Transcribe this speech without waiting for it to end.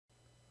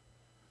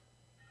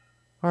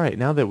Alright,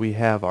 now that we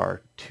have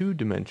our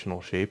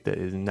two-dimensional shape that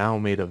is now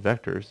made of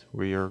vectors,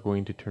 we are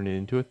going to turn it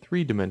into a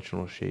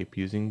three-dimensional shape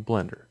using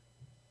Blender.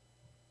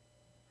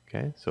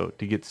 Okay, so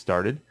to get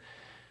started,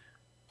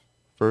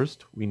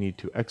 first we need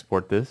to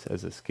export this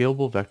as a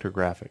scalable vector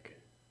graphic.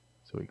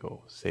 So we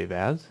go Save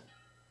As,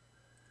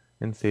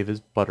 and save as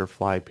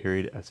butterfly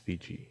period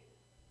SVG.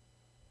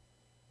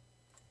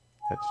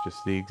 That's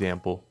just the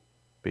example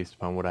based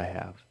upon what I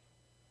have.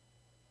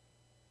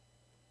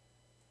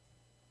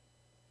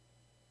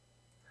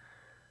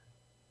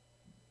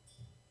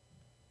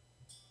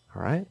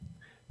 Alright,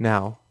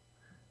 now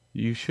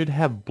you should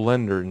have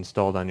Blender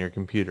installed on your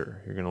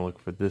computer. You're going to look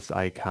for this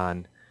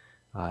icon.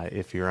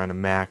 If you're on a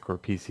Mac or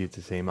PC, it's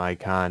the same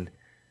icon.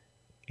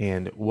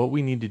 And what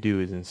we need to do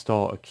is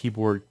install a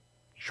keyboard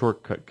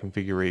shortcut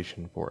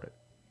configuration for it.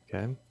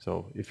 Okay,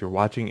 so if you're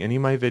watching any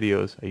of my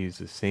videos, I use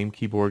the same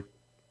keyboard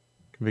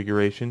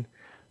configuration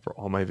for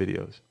all my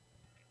videos.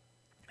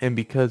 And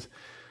because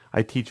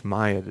I teach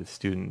Maya to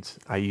students,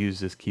 I use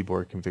this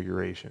keyboard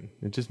configuration.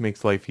 It just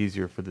makes life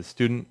easier for the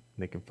student.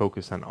 They can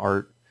focus on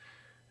art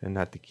and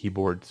not the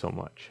keyboard so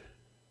much.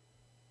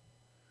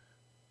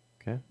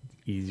 Okay, it's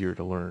easier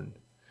to learn.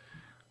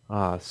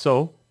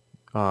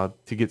 To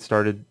get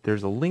started,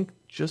 there's a link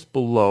just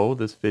below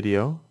this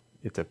video.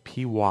 It's a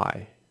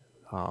PY.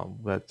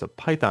 That's a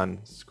Python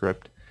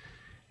script,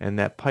 and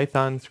that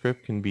Python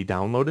script can be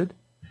downloaded.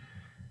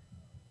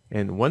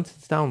 And once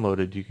it's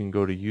downloaded, you can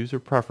go to User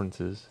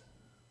Preferences,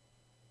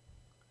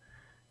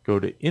 go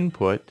to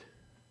Input,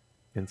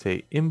 and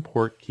say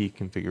Import Key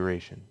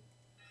Configuration.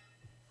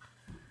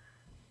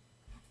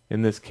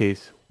 In this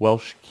case,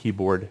 Welsh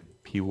Keyboard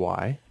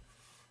PY,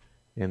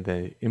 and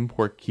then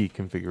Import Key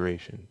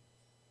Configuration.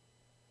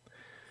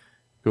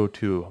 Go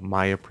to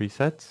Maya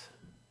Presets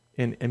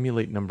and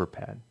Emulate Number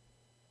Pad.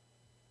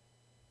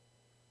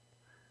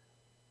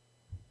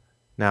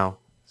 Now,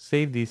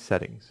 save these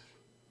settings.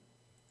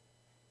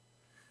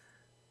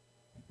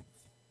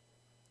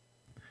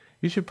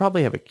 You should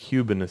probably have a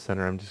cube in the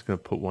center. I'm just going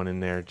to put one in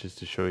there just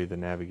to show you the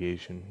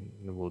navigation,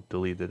 and we'll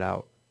delete it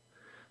out.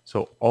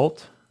 So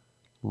Alt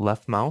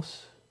left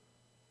mouse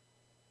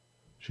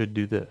should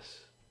do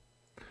this.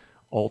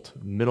 Alt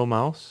middle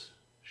mouse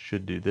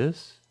should do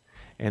this.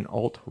 And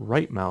Alt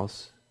right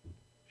mouse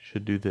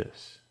should do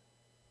this.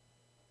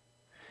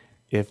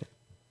 If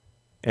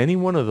any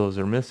one of those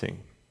are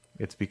missing,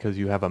 it's because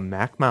you have a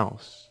Mac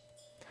mouse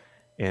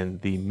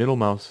and the middle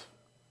mouse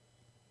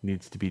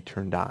needs to be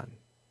turned on.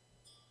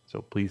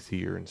 So please see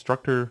your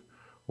instructor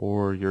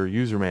or your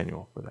user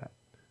manual for that.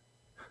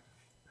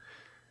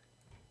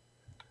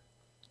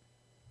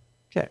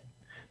 Okay,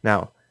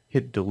 now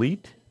hit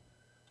delete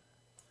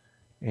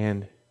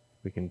and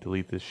we can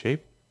delete this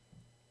shape.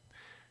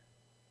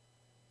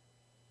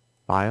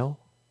 File,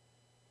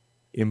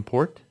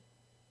 import,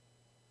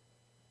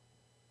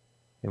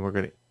 and we're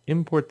going to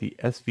import the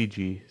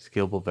SVG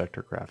scalable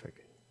vector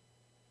graphic.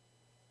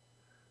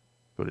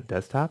 Go to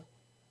desktop,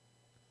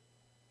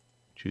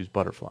 choose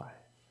butterfly.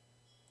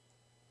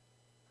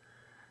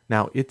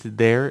 Now it's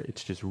there,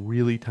 it's just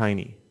really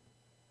tiny.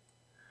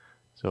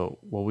 So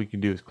what we can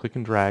do is click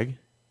and drag,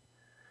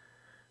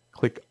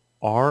 click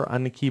R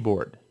on the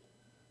keyboard.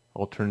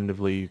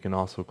 Alternatively, you can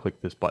also click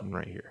this button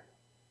right here.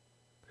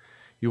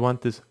 You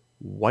want this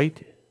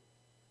white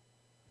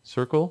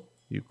circle,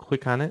 you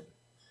click on it,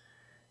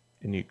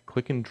 and you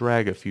click and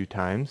drag a few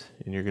times,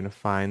 and you're going to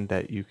find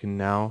that you can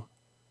now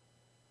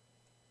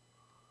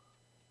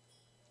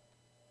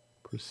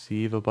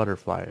perceive a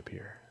butterfly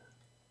appear,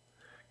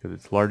 because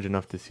it's large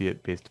enough to see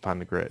it based upon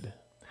the grid.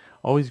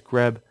 Always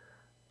grab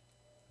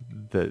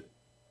the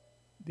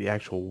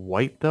actual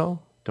white though.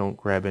 Don't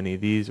grab any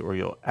of these or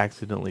you'll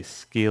accidentally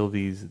scale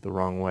these the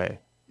wrong way.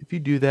 If you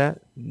do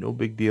that, no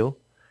big deal.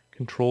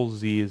 Control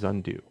Z is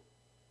undo.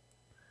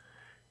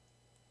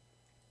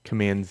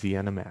 Command Z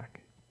on a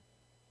Mac.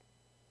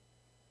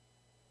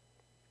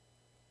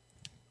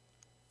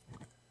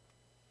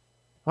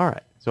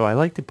 Alright, so I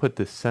like to put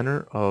the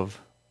center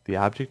of the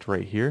object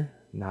right here,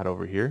 not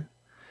over here.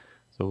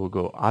 So we'll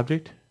go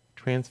Object,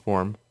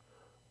 Transform,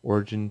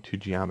 Origin to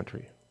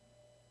Geometry.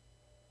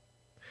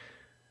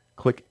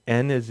 Click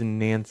N as in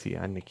Nancy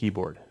on the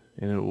keyboard,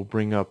 and it will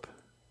bring up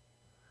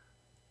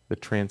the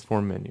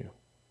Transform menu.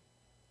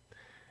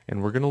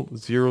 And we're going to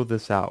zero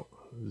this out.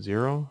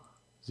 0,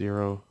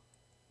 0,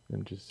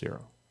 and just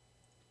 0.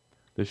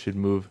 This should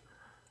move,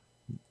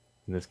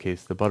 in this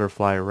case, the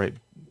butterfly right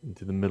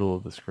into the middle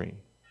of the screen,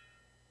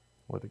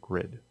 or the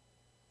grid.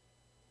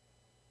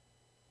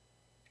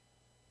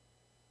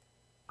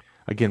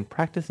 Again,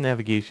 practice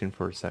navigation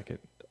for a second.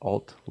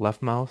 Alt,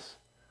 left mouse,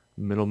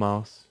 middle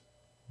mouse,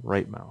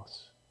 right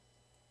mouse.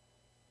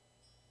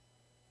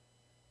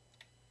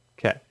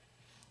 Okay.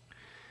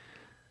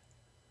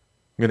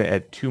 I'm going to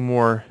add 2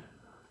 more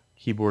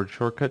keyboard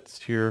shortcuts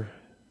to your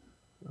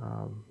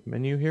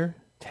menu here.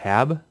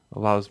 Tab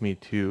allows me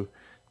to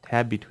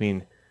tab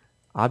between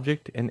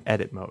object and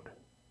edit mode.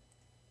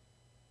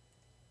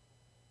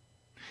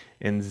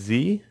 And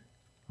Z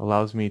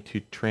allows me to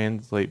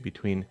translate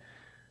between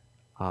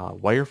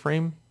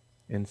wireframe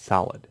and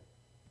solid.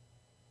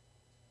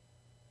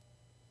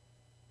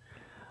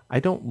 I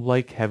don't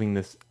like having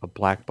this a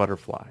black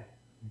butterfly,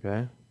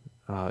 okay?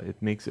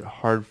 It makes it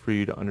hard for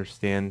you to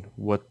understand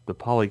what the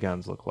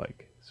polygons look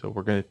like. So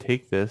we're going to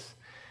take this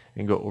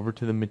and go over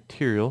to the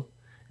material,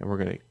 and we're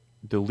going to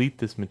delete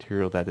this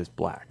material that is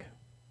black.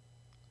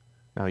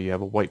 Now you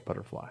have a white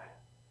butterfly.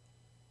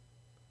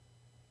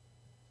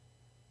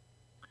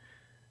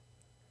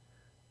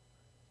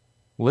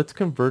 Let's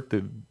convert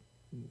the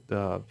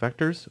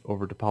vectors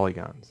over to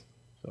polygons.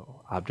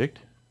 So object,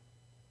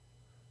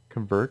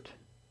 convert,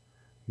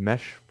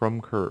 mesh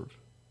from curve.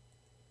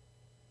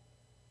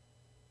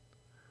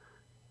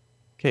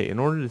 Okay, in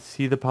order to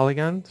see the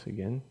polygons,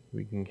 again,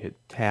 we can hit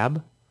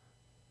tab,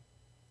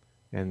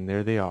 and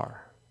there they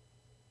are.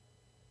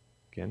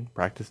 Again,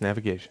 practice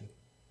navigation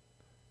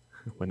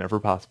whenever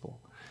possible.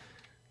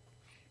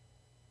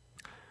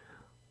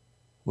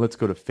 Let's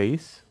go to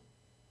face,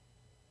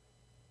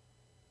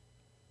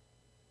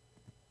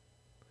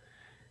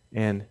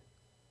 and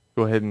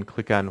go ahead and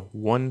click on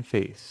one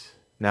face.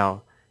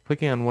 Now,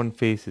 clicking on one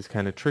face is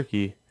kind of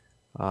tricky.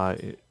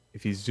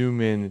 If you zoom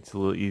in, it's a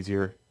little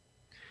easier.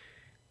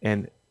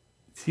 And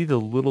see the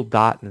little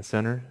dot in the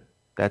center?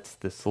 That's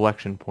the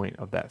selection point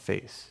of that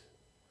face.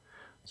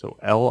 So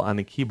L on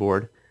the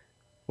keyboard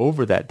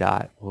over that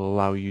dot will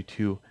allow you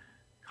to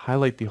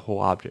highlight the whole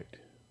object.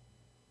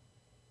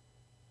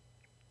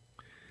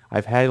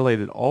 I've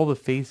highlighted all the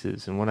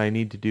faces, and what I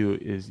need to do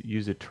is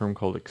use a term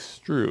called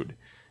extrude.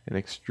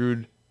 And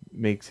extrude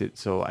makes it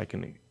so I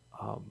can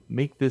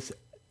make this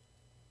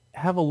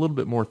have a little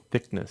bit more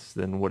thickness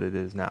than what it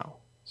is now.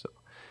 So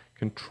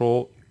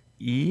Control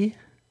E,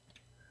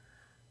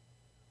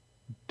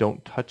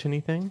 don't touch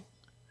anything,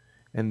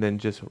 and then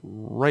just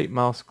right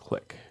mouse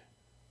click.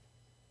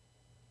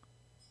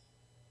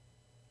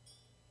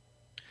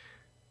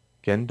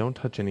 Again, don't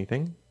touch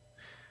anything.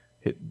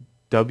 Hit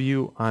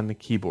W on the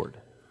keyboard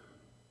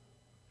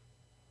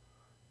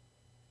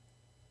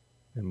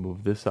and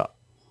move this up.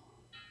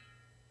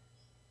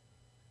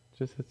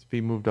 Just has to be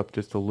moved up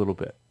just a little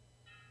bit.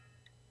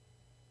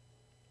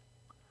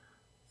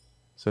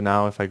 So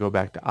now if I go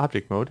back to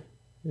object mode,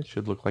 it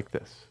should look like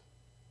this.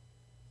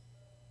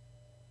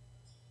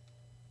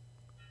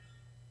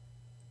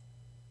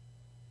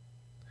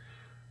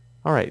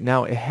 Alright,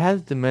 now it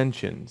has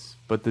dimensions,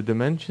 but the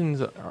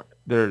dimensions are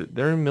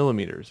they're in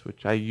millimeters,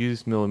 which I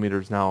use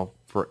millimeters now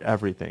for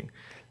everything.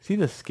 See,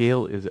 the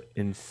scale is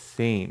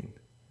insane.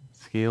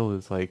 Scale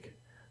is like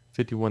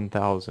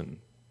 51,000.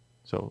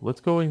 So let's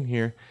go in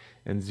here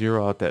and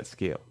zero out that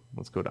scale.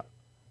 Let's go to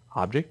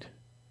Object,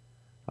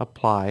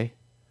 Apply,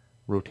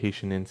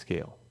 Rotation and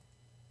Scale.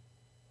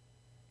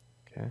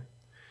 Okay.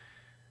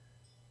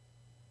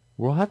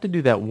 We'll have to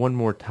do that one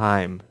more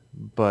time,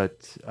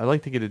 but I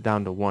like to get it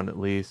down to 1 at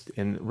least.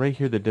 And right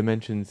here the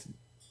dimensions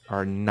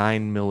are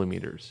 9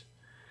 millimeters.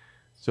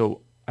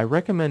 So I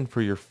recommend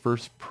for your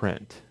first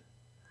print,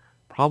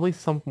 probably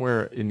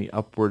somewhere in the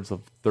upwards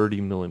of 30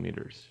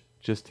 millimeters,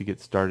 just to get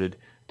started,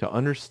 to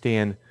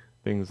understand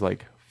things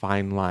like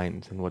fine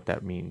lines and what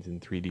that means in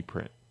 3D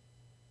print.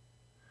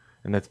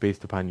 And that's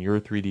based upon your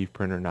 3D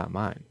printer, not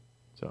mine.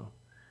 So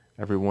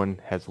everyone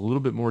has a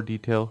little bit more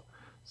detail,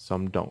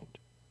 some don't.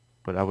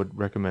 But I would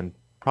recommend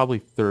probably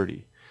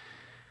 30.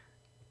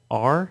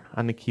 R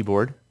on the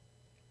keyboard,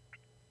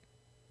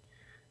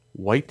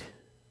 white,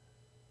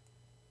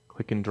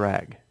 click and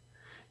drag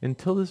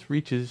until this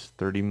reaches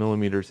 30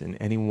 millimeters in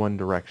any one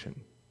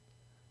direction.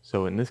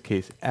 So in this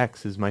case,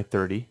 X is my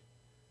 30.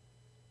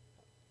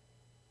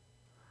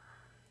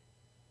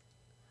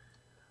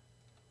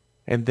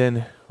 And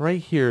then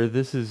right here,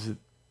 this is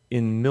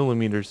in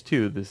millimeters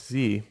too, this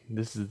Z,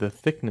 this is the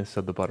thickness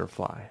of the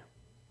butterfly.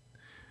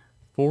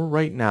 For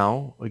right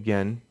now,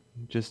 again,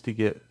 just to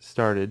get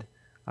started,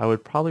 I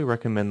would probably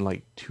recommend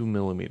like 2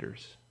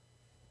 millimeters.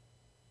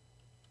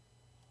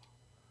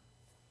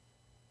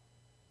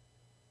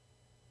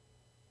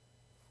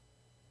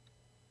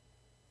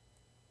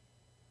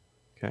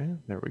 Okay,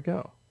 there we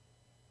go.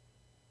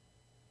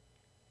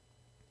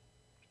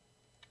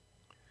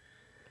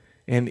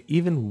 And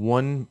even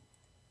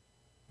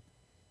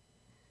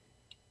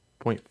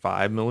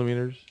 1.5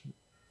 millimeters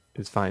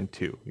is fine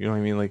too. You know what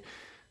I mean? Like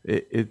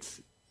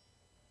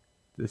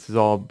this is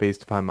all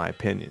based upon my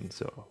opinion.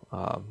 So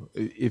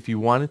if you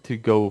wanted to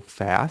go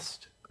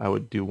fast, I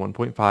would do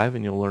 1.5,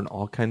 and you'll learn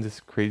all kinds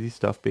of crazy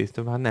stuff based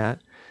upon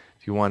that.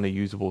 If you want a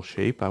usable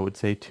shape, I would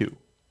say 2.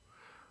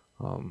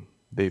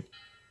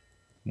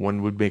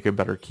 One would make a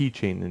better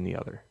keychain than the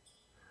other.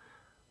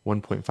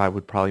 1.5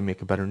 would probably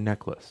make a better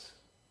necklace.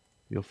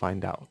 You'll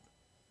find out.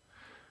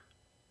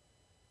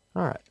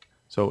 All right.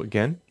 So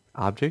again,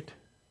 Object,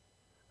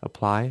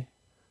 Apply,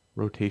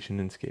 Rotation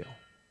and Scale.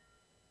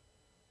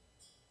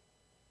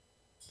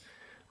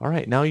 All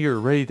right, now you're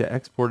ready to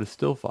export a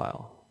still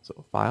file.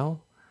 So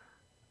File,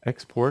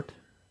 Export,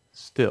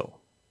 Still.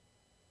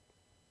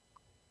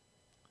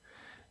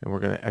 And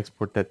we're going to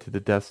export that to the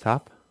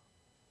desktop.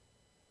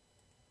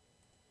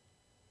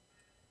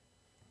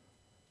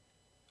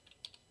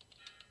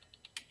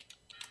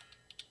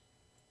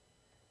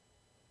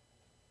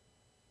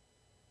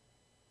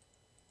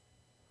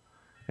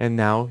 And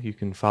now you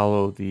can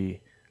follow the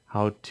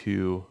how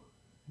to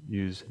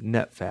use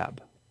NetFab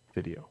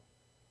video.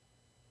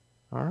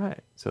 Alright,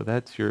 so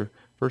that's your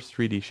first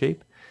 3D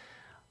shape.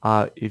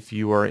 If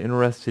you are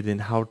interested in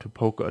how to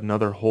poke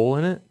another hole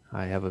in it,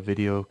 I have a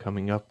video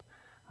coming up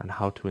on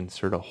how to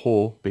insert a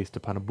hole based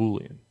upon a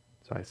Boolean.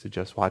 So I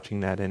suggest watching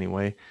that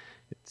anyway.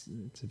 It's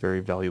a very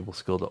valuable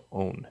skill to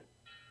own.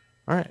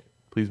 Alright,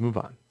 please move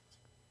on.